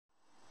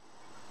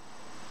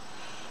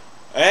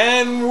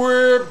And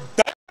we're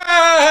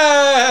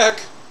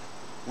back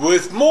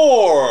with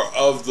more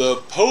of the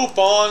Pope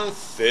on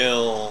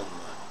Film.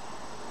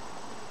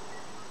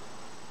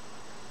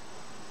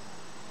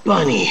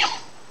 Bunny.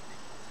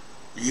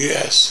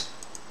 Yes.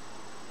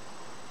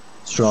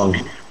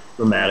 Strong,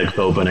 dramatic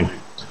opening.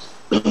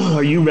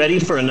 Are you ready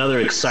for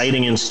another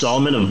exciting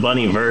installment of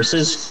Bunny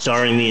Versus,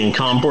 starring the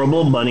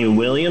incomparable Bunny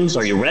Williams?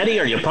 Are you ready?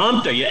 Are you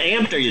pumped? Are you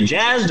amped? Are you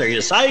jazzed? Are you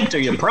psyched? Are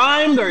you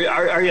primed?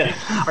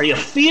 Are you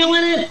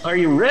feeling it? Are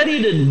you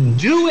ready to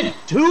do it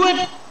to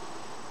it?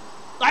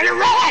 Are you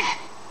ready?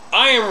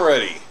 I am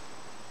ready.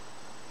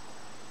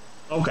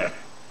 Okay.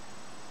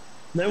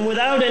 Then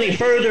without any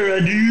further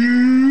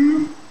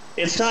ado,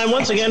 it's time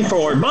once again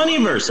for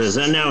Bunny Versus,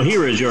 and now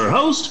here is your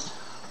host,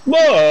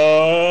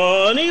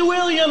 Bunny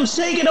Williams.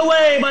 Take it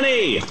away,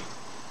 Bunny.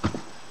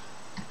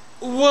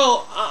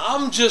 Well,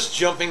 I'm just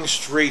jumping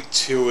straight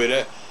to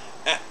it.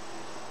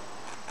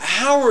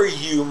 How are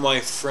you, my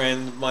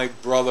friend, my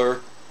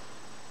brother?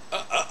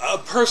 A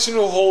person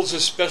who holds a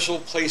special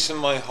place in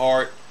my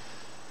heart.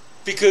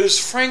 Because,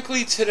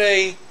 frankly,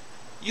 today,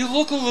 you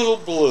look a little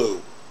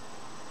blue.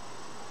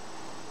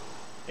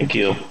 Thank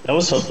you. That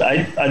was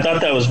I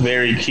thought that was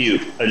very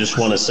cute. I just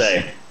want to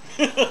say.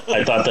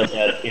 I thought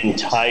that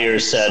entire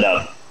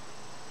setup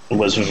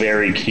was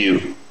very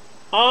cute.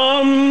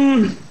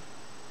 I'm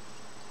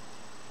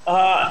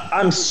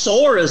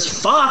sore as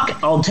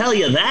fuck, I'll tell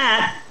you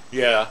that.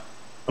 Yeah.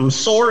 I'm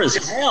sore as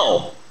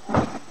hell.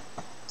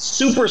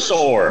 Super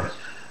sore.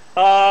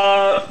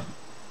 I've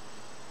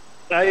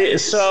had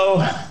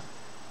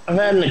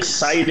an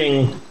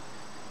exciting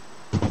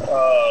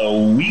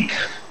week,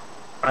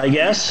 I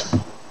guess.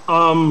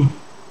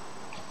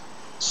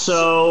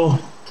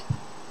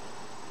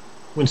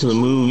 Went to the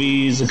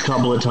movies a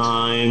couple of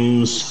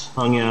times,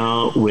 hung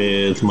out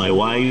with my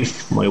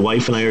wife. My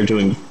wife and I are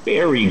doing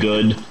very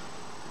good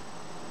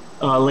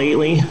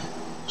lately,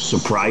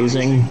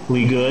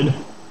 surprisingly good.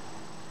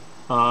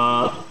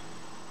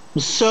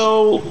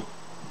 So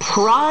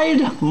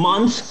Pride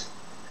Month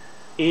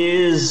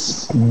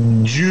is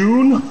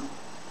June.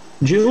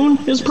 June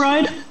is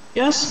Pride?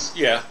 Yes?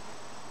 Yeah.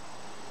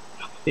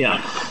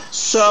 Yeah.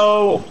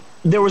 So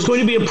there was going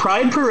to be a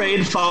Pride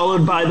parade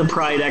followed by the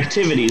Pride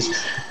activities.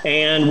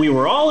 And we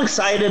were all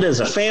excited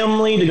as a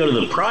family to go to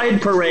the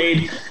Pride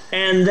parade.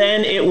 And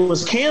then it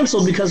was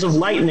canceled because of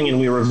lightning, and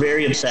we were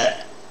very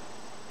upset.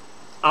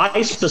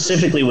 I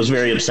specifically was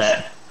very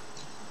upset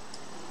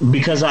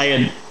because I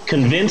had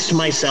convinced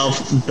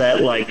myself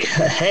that, like,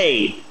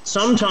 hey,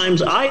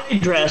 sometimes I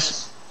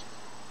dress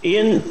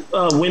in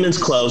women's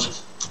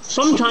clothes.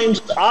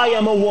 Sometimes I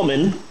am a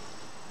woman.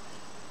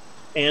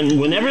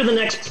 And whenever the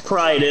next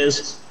Pride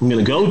is, I'm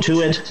going to go to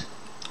it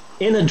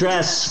in a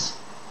dress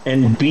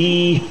and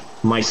be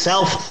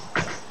myself.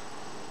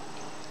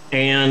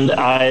 And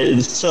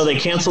so they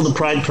canceled the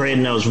Pride parade,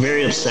 and I was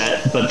very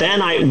upset. But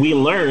then we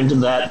learned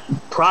that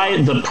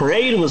the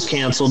parade was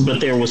canceled, but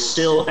there was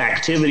still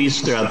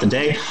activities throughout the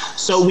day.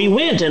 So we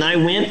went, and I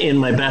went in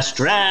my best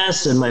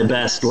dress and my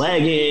best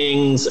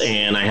leggings,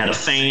 and I had a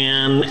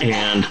fan,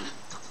 and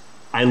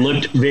I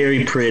looked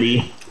very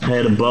pretty. I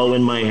had a bow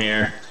in my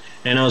hair.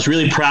 And I was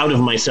really proud of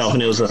myself,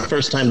 and it was the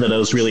first time that I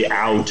was really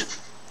out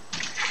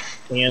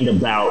and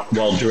about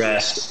while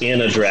dressed in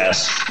a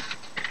dress,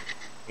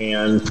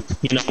 and,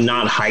 you know,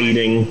 not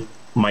hiding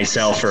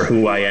myself or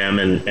who I am,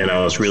 and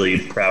I was really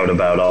proud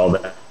about all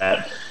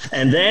that.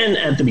 And then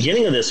at the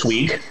beginning of this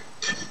week,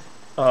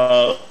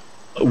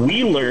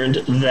 we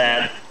learned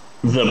that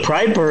the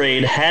Pride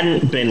Parade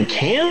hadn't been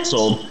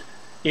canceled.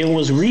 It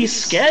was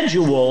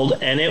rescheduled,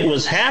 and it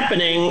was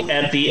happening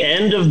at the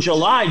end of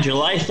July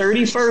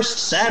 31st,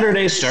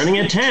 Saturday, starting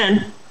at 10.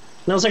 And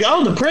I was like,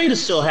 oh, the parade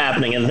is still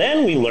happening. And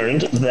then we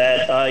learned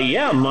that,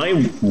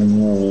 my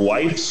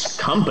wife's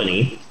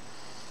company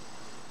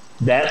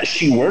that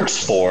she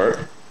works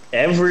for,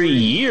 every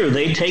year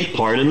they take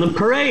part in the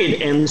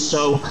parade. And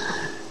so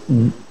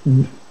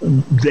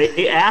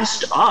they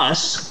asked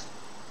us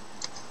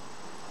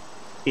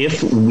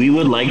if we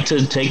would like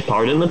to take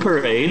part in the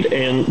parade,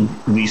 and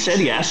we said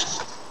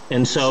yes.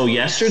 And so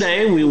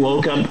yesterday we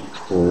woke up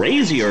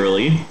crazy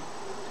early,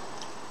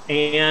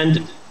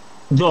 and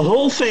the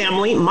whole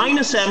family,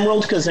 minus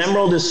Emerald, because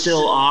Emerald is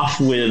still off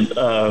with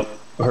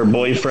her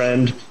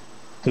boyfriend,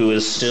 who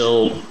is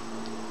still,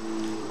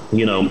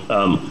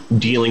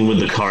 dealing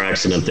with the car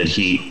accident that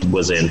he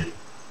was in.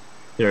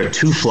 There are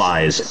two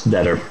flies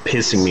that are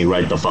pissing me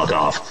right the fuck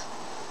off.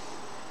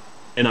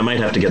 And I might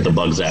have to get the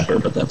bug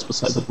zapper, but that's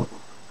beside the point.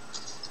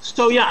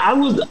 So yeah,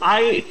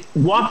 I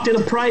walked in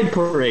a Pride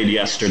parade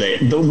yesterday.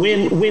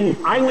 When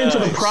I went to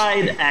the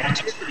Pride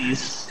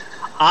activities,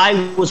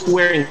 I was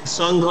wearing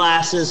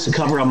sunglasses to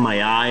cover up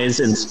my eyes,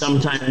 and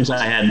sometimes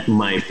I had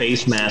my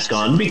face mask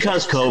on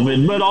because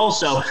COVID, but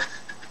also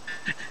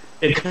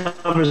it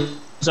covers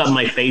up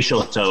my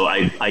facial, so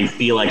I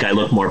feel like I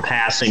look more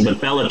passing. But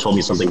Bella told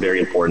me something very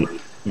important,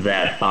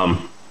 that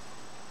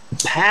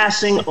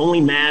passing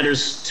only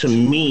matters to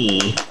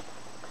me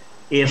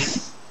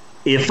if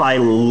I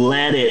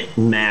let it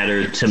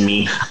matter to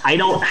me. I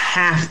don't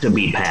have to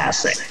be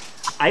passing.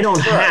 I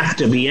don't have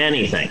to be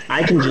anything.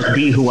 I can just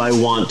be who I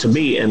want to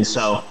be. And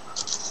so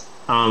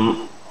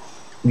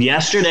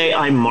yesterday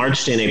I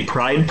marched in a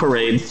pride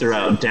parade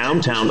throughout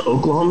downtown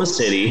Oklahoma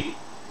City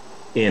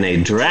in a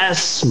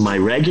dress, my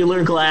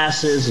regular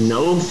glasses,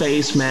 no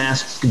face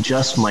mask,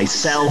 just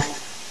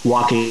myself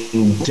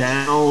walking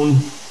down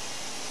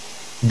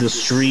the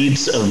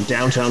streets of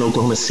downtown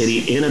Oklahoma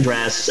City in a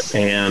dress.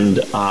 And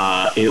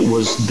it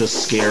was the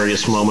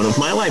scariest moment of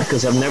my life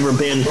because I've never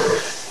been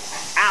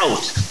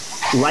out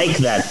like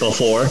that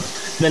before.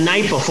 The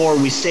night before,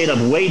 we stayed up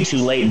way too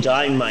late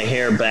dyeing my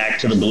hair back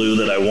to the blue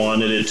that I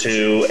wanted it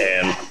to,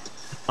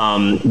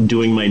 and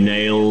doing my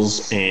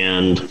nails,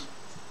 and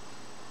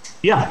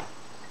yeah.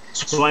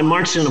 So I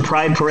marched in a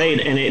pride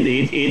parade, and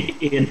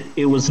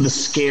it was the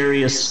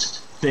scariest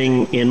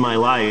thing in my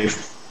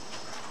life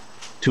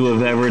to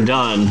have ever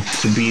done,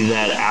 to be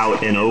that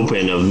out and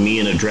open of me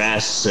in a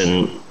dress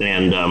and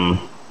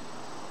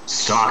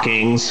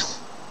stockings.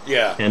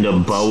 Yeah. And a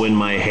bow in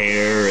my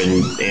hair,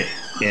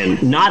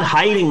 and not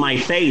hiding my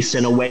face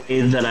in a way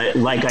that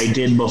I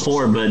did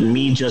before, but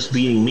me just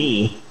being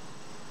me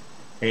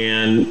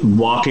and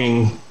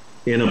walking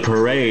in a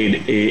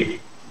parade.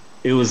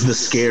 It was the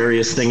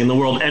scariest thing in the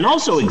world, and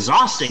also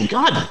exhausting.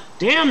 God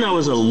damn, that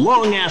was a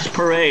long ass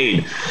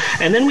parade.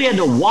 And then we had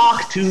to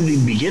walk to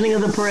the beginning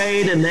of the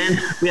parade, and then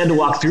we had to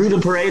walk through the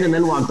parade, and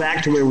then walk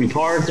back to where we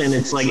parked. And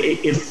it's like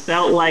it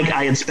felt like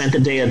I had spent a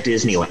day at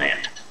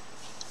Disneyland.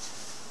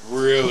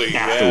 Really?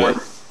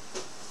 Afterward.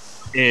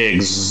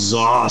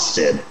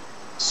 Exhausted.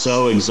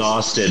 So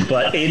exhausted.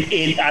 But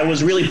I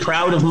was really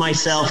proud of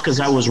myself because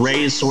I was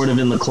raised sort of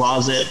in the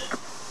closet.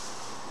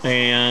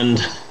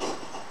 And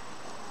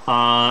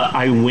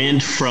I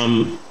went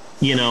from,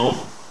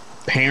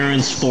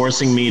 parents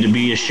forcing me to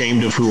be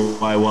ashamed of who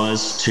I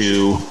was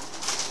to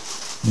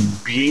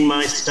being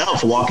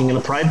myself, walking in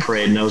a pride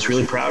parade. And I was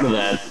really proud of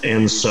that.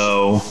 And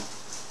so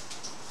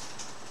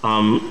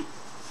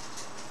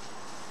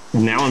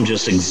now I'm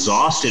just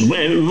exhausted.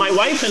 My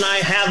wife and I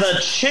have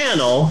a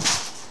channel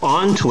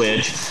on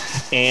Twitch,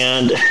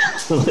 and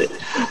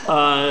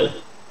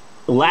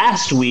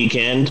last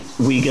weekend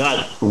we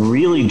got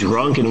really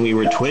drunk and we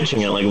were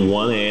twitching at like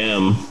 1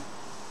 a.m.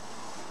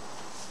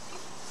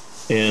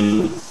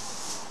 And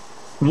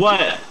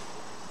what?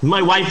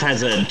 My wife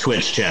has a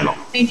Twitch channel.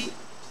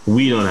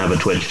 We don't have a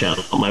Twitch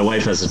channel. My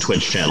wife has a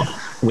Twitch channel.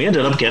 We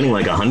ended up getting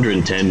like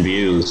 110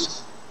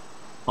 views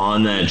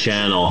on that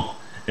channel.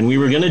 And we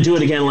were going to do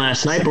it again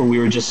last night, but we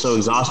were just so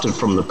exhausted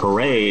from the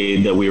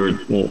parade that we were...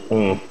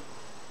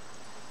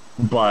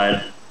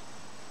 But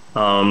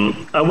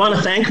I want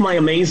to thank my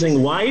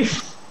amazing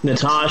wife,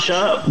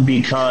 Natasha,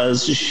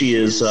 because she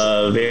is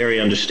very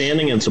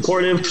understanding and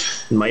supportive,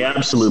 and my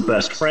absolute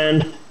best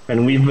friend.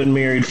 And we've been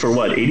married for,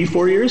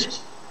 84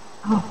 years?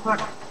 Oh,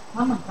 fuck.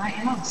 Oh, my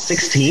God.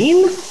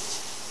 16?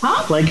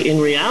 Huh? Like, in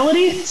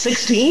reality?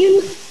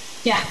 16?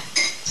 Yeah.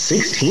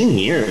 16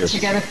 years.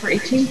 Together for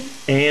 18?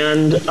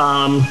 And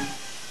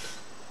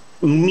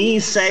me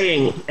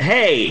saying,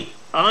 hey,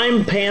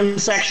 I'm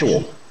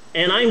pansexual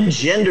and I'm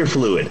gender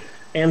fluid,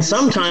 and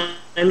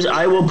sometimes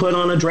I will put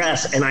on a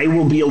dress and I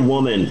will be a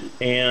woman,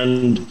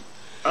 and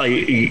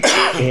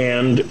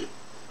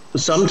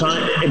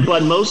sometimes,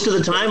 but most of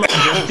the time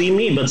I'll just be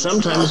me, but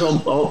sometimes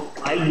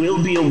I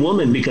will be a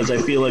woman because I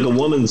feel like a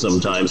woman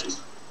sometimes.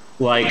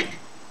 Like,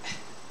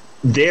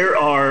 there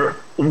are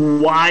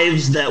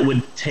wives that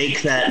would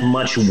take that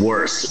much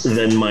worse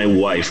than my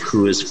wife,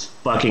 who is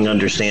fucking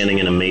understanding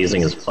and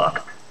amazing as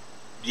fuck.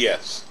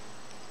 Yes.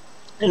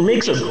 And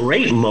makes a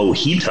great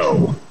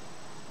mojito.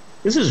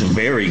 This is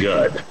very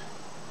good.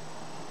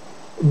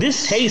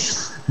 This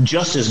tastes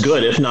just as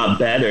good, if not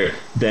better,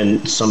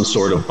 than some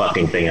sort of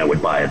fucking thing I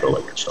would buy at the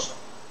liquor store.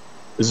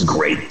 This is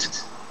great.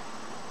 This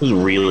is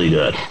really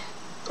good.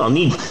 I'll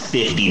need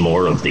 50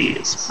 more of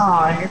these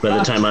by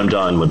the time I'm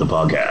done with the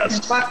podcast.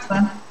 You're fucked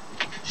then.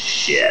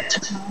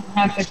 Shit.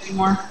 I have 50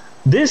 more.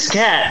 This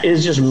cat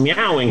is just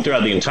meowing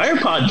throughout the entire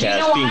podcast,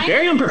 You know being why?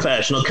 very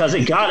unprofessional because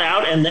it got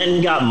out and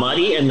then got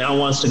muddy and now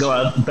wants to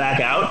go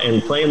back out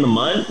and play in the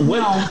mud. What?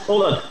 No.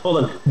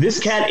 Hold on. This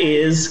cat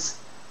is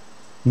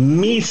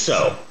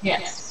Miso.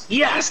 Yes.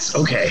 Yes.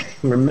 Okay.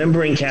 I'm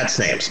remembering cats'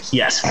 names.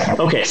 Yes.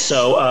 Okay.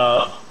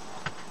 So,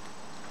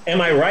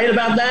 am I right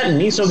about that?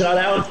 Miso got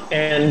out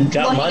and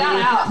got Well, he muddy?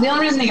 got out. The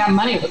only reason he got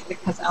money was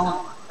because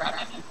Ellen grabbed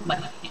him and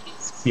let him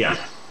hands. Yeah.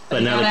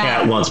 But now the got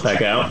cat out. wants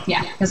back out.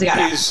 Yeah, because he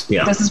got Is- out.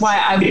 Yeah. This is why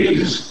I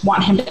wouldn't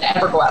want him to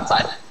ever go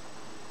outside.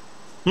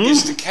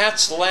 Is the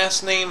cat's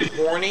last name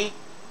Horny?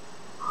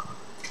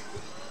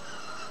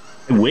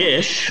 I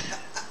wish.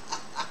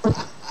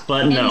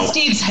 But no. In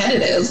Steve's head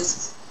it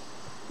is.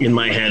 In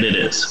my head it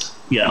is.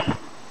 Yeah.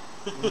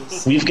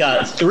 We've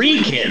got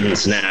 3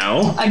 kittens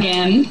now.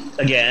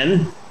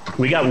 Again.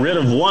 We got rid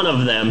of one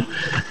of them.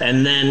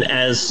 And then,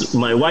 as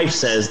my wife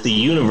says, the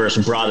universe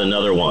brought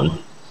another one.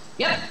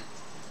 Yep.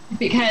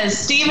 Because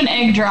Steve and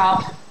Egg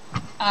Drop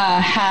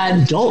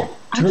had... Don't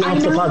turn I off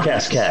the know.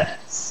 podcast, cat.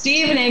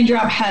 Steve and Egg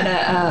Drop had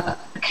a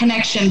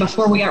connection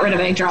before we got rid of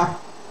Egg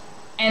Drop.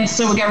 And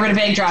so we got rid of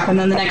Egg Drop, and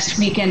then the next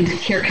weekend,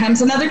 here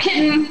comes another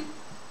kitten.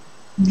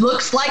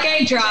 Looks like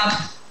Egg Drop,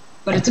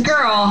 but it's a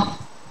girl.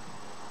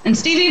 And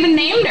Steve even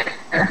named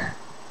her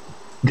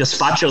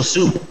Gazpacho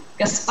Soup.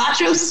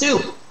 Gazpacho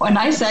Soup. And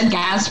I said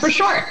Gaz for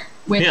short,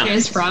 which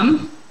is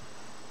from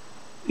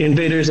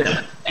Invader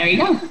Zim. There you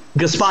go.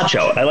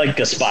 Gazpacho. I like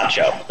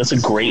Gazpacho. That's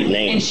a great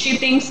name. And she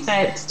thinks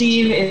that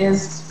Steve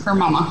is her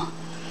mama.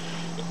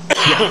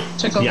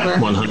 Took over. Yeah,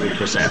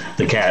 100%.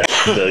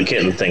 The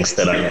kitten thinks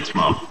that I'm its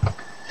mom.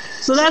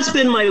 So that's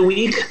been my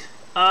week.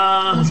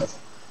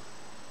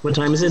 What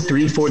time is it?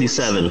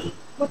 3:47.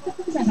 What the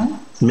fuck is that? No?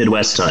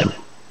 Midwest time.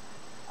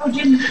 Oh,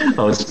 Jaden's phone.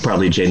 Oh, it's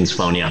probably Jaden's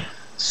phone, yeah.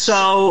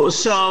 So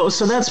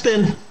that's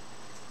been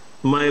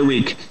my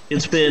week.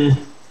 It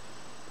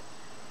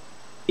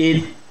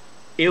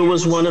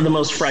was one of the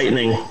most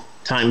frightening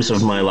times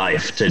of my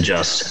life to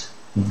just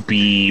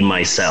be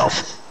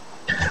myself,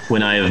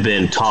 when I have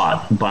been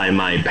taught by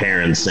my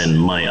parents and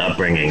my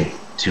upbringing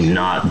to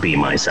not be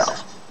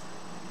myself.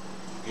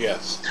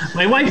 Yes.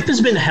 My wife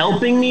has been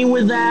helping me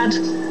with that.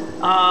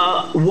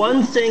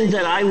 One thing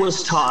that I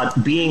was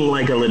taught, being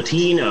like a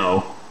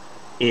Latino,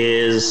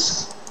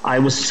 is I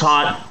was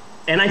taught,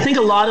 and I think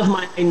a lot of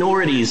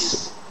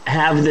minorities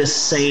have this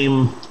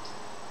same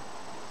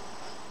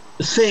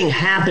thing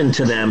happen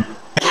to them,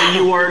 where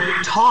you are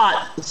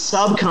taught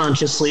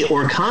subconsciously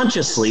or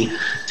consciously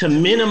to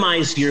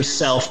minimize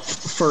yourself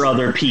for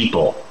other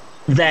people.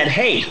 That,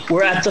 hey,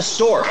 we're at the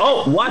store.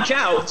 Oh, watch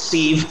out,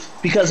 Steve,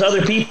 because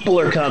other people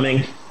are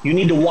coming. You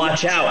need to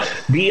watch out.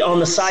 Be on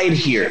the side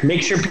here.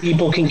 Make sure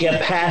people can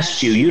get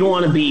past you. You don't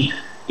want to be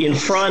in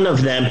front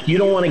of them. You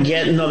don't want to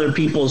get in other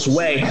people's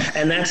way.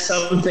 And that's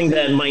something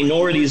that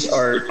minorities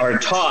are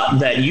taught,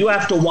 that you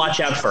have to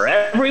watch out for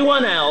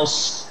everyone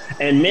else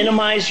and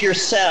minimize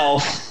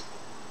yourself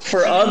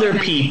for other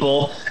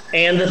people.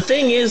 And the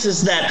thing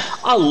is that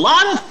a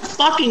lot of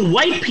fucking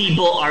white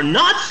people are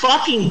not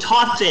fucking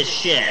taught this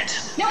shit.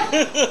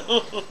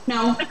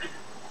 No.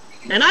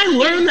 And I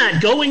learned that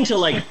going to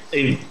like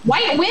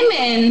white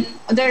women,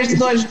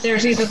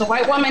 there's either the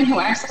white woman who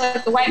acts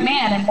like the white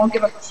man and won't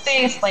give up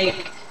space,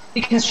 like,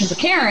 because she's a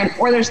Karen,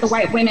 or there's the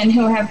white women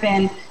who have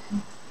been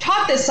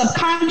taught this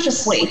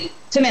subconsciously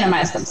to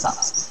minimize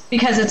themselves,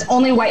 because it's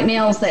only white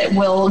males that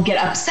will get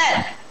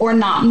upset or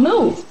not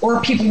move, or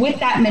people with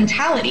that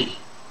mentality,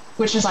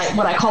 which is like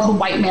what I call the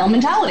white male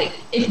mentality.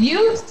 If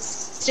you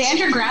stand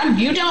your ground,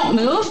 you don't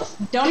move,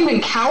 don't even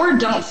cower,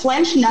 don't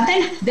flinch,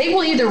 nothing, they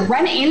will either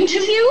run into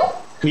you,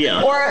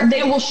 or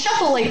they will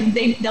shuffle, like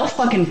they'll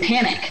fucking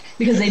panic,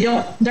 because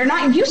they're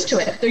not used to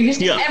it. They're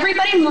used to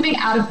everybody moving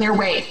out of their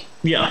way.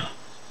 Yeah.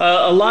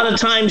 A lot of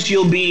times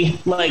you'll be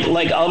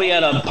like I'll be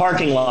at a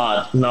parking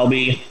lot and I'll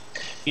be,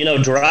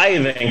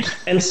 driving,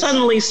 and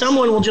suddenly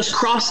someone will just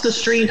cross the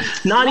street,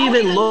 not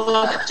even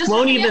look,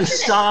 won't even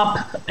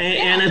stop,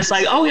 and it's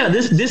like, oh yeah,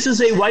 this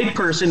is a white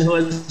person who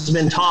has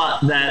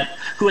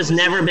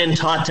never been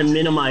taught to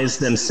minimize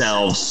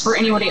themselves for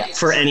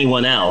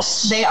anyone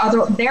else. They are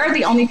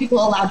the only people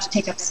allowed to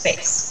take up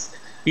space.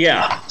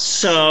 Yeah.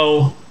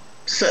 So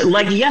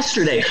like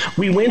yesterday,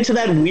 we went to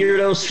that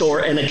weirdo store,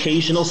 An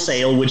Occasional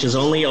Sale, which is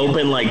only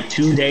open like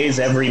 2 days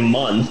every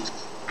month.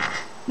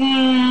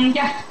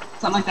 Yeah.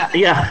 Something like that.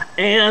 Yeah,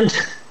 and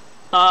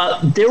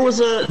there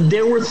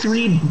were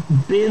 3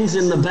 bins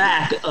in the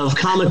back of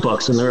comic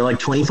books, and they were like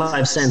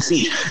 25 cents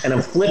each. And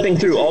I'm flipping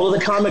through all of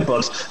the comic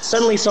books.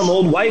 Suddenly, some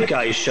old white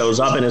guy shows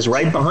up and is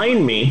right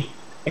behind me,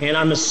 and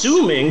I'm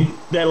assuming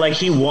that like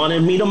he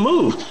wanted me to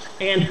move.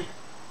 And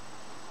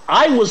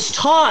I was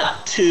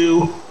taught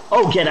to,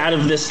 get out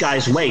of this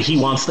guy's way.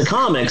 He wants the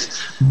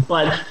comics.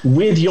 But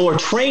with your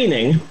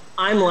training,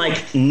 I'm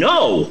like,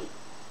 no,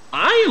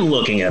 I am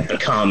looking at the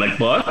comic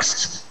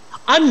books.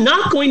 I'm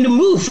not going to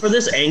move for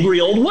this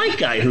angry old white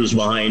guy who's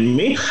behind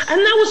me. And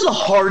that was the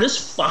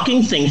hardest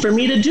fucking thing for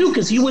me to do,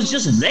 because he was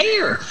just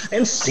there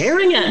and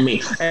staring at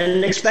me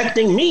and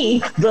expecting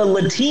me, the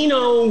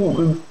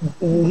Latino,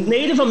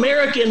 Native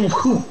American,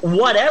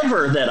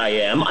 whatever that I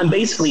am. I'm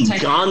basically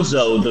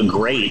Gonzo the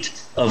Great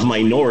of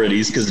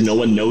minorities, because no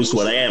one knows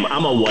what I am.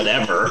 I'm a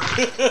whatever,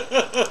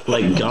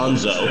 like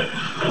Gonzo.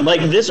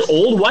 Like, this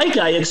old white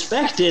guy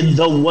expected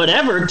the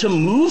whatever to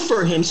move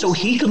for him so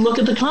he could look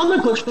at the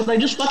comic books, but I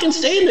just fucking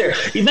stayed there.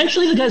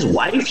 Eventually, the guy's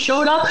wife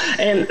showed up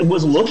and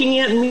was looking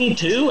at me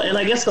too, and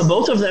I guess the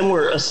both of them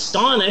were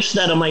astonished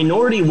that a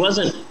minority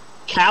wasn't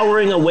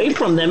cowering away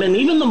from them. And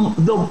even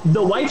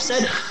the wife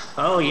said,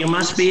 "Oh, you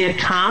must be a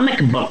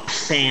comic book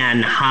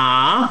fan,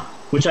 huh?"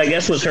 Which I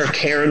guess was her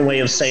Karen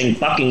way of saying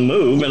fucking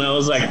move. And I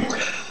was like,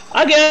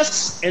 I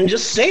guess, and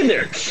just stayed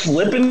there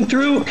flipping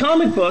through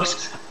comic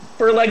books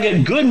for like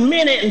a good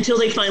minute until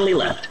they finally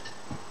left.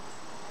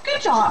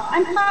 Good job.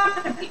 I'm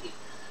proud of you.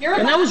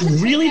 And that was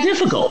really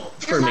difficult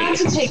for me. You're allowed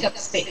to take up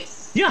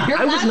space. Yeah, You're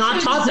I was allowed not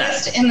to taught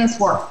exist that. in this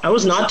world. I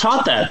was not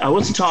taught that. I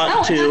was taught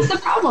No, to. that's the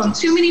problem.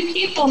 Too many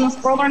people in this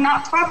world are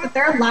not taught that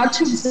they're allowed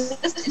to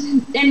exist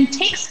and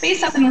take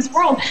space up in this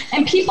world.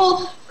 And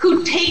people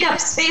who take up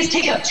space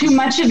take up too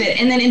much of it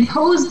and then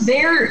impose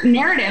their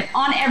narrative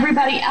on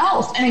everybody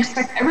else and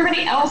expect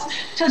everybody else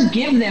to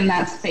give them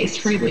that space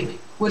freely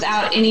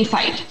without any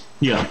fight.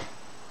 Yeah.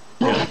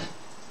 Yeah.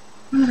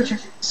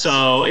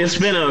 So it's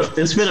been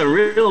a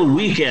real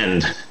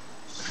weekend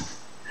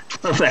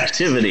of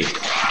activity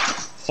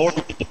for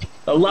me.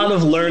 A lot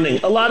of learning,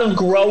 a lot of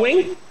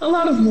growing,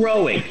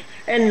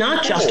 and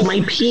not just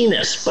my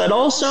penis, but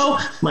also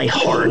my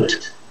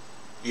heart.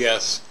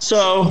 Yes.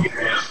 So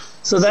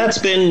that's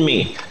been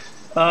me.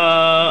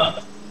 How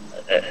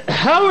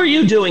are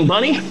you doing,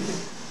 Bunny?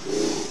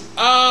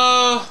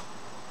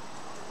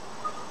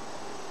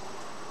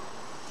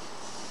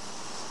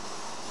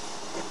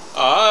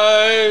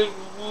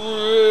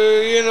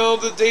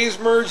 The days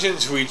merge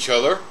into each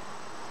other.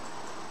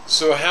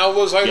 So how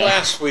was I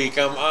last week?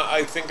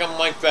 I think I'm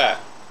like that.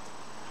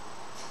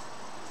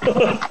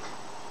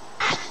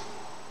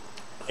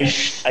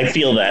 I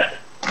feel that.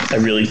 I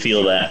really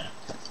feel that.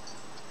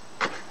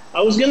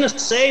 I was going to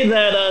say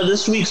that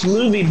this week's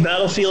movie,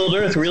 Battlefield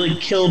Earth, really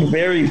killed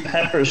Barry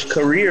Pepper's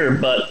career,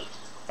 but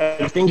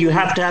I think you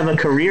have to have a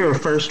career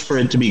first for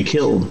it to be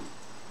killed.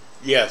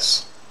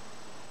 Yes.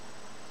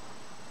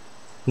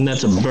 And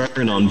that's a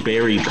burn on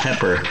Barry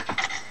Pepper.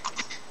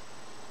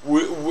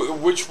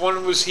 Which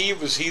one was he?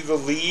 Was he the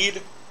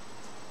lead?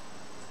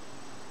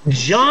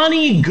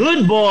 Johnny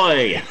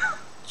Goodboy.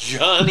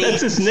 Johnny.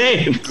 That's his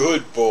name.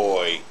 Good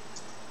boy.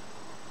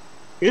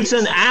 It's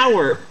an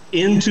hour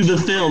into the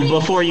film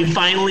before you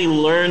finally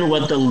learn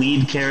what the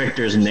lead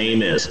character's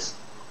name is.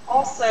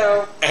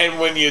 Also, and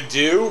when you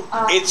do,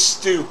 it's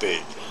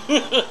stupid.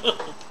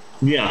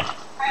 Yeah.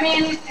 I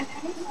mean,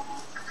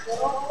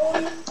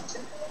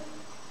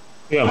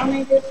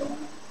 Yeah.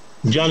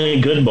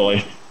 Johnny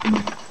Goodboy.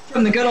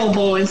 From the good old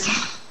boys.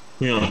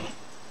 Yeah.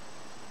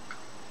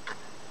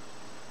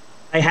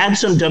 I had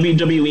some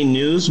WWE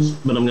news,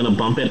 but I'm going to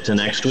bump it to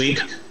next week.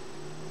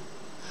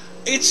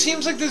 It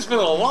seems like there's been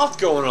a lot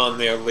going on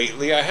there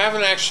lately. I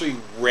haven't actually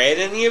read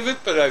any of it,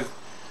 but I've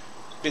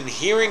been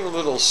hearing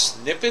little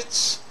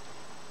snippets.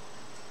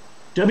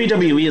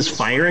 WWE is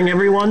firing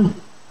everyone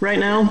right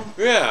now.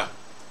 Yeah.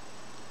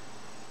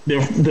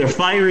 They're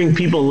firing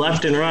people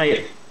left and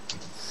right.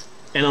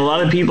 And a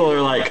lot of people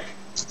are like,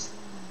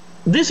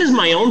 this is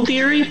my own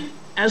theory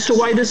as to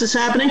why this is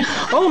happening.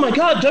 Oh my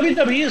God,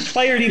 WWE has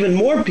fired even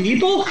more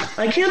people?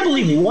 I can't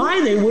believe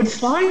why they would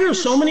fire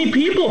so many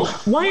people.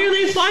 Why are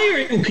they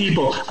firing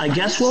people? I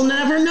guess we'll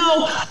never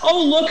know.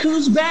 Oh, look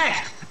who's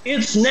back.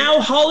 It's now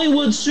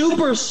Hollywood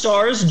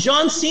superstars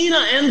John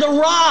Cena and The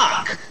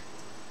Rock.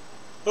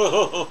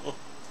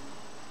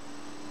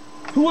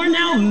 Who are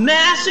now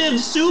massive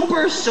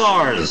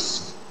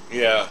superstars.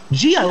 Yeah.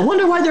 Gee, I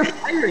wonder why they're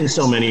firing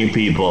so many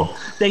people.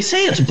 They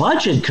say it's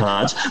budget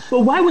cuts, but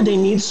why would they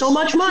need so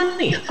much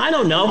money? I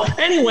don't know.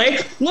 Anyway,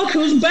 look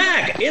who's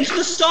back. It's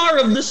the star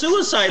of the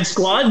Suicide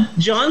Squad,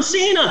 John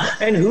Cena.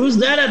 And who's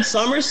that at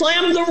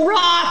SummerSlam? The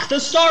Rock, the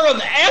star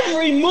of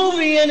every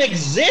movie in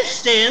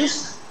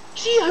existence.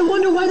 Gee, I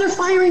wonder why they're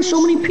firing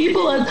so many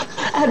people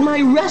at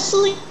my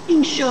wrestling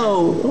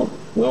show.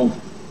 Well,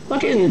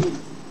 fucking,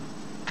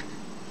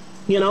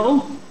 you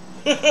know?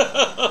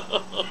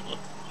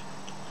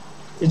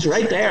 It's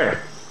right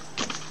there.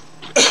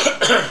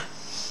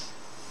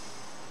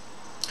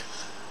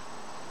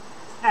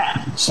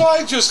 So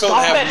I just don't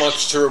have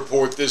much to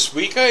report this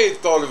week. I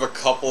thought of a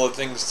couple of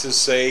things to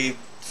say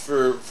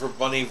for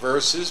Bunny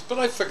Versus, but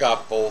I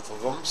forgot both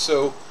of them.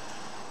 So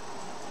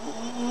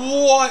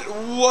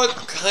what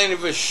kind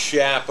of a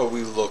shap are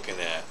we looking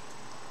at?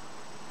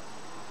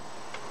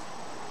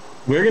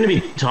 We're going to be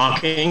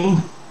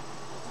talking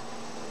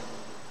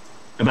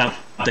about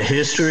the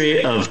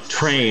history of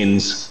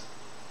trains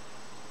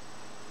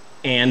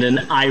and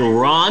an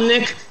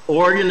ironic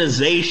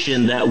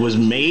organization that was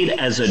made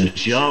as a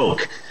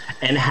joke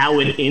and how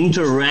it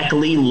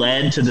indirectly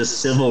led to the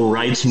civil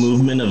rights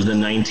movement of the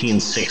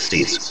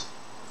 1960s.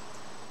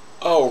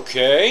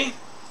 Okay.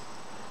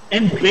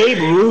 And Babe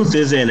Ruth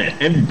is in it.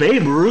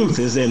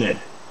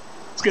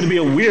 It's going to be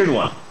a weird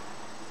one.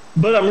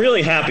 But I'm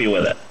really happy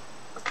with it.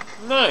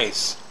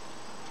 Nice.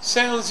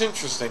 Sounds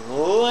interesting.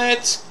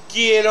 Let's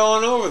get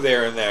on over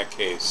there in that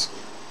case.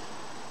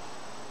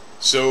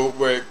 So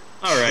we're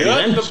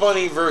cutting the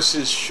Bunny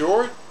Versus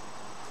short.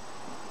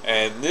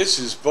 And this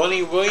is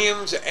Bunny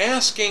Williams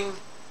asking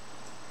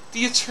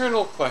the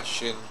eternal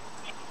question.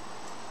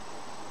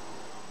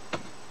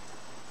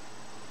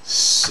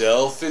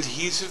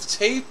 Self-adhesive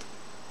tape?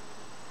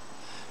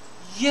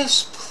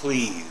 Yes,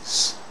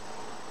 please.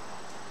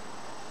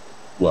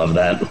 Love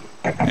that.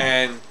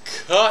 And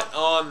cut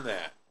on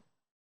that.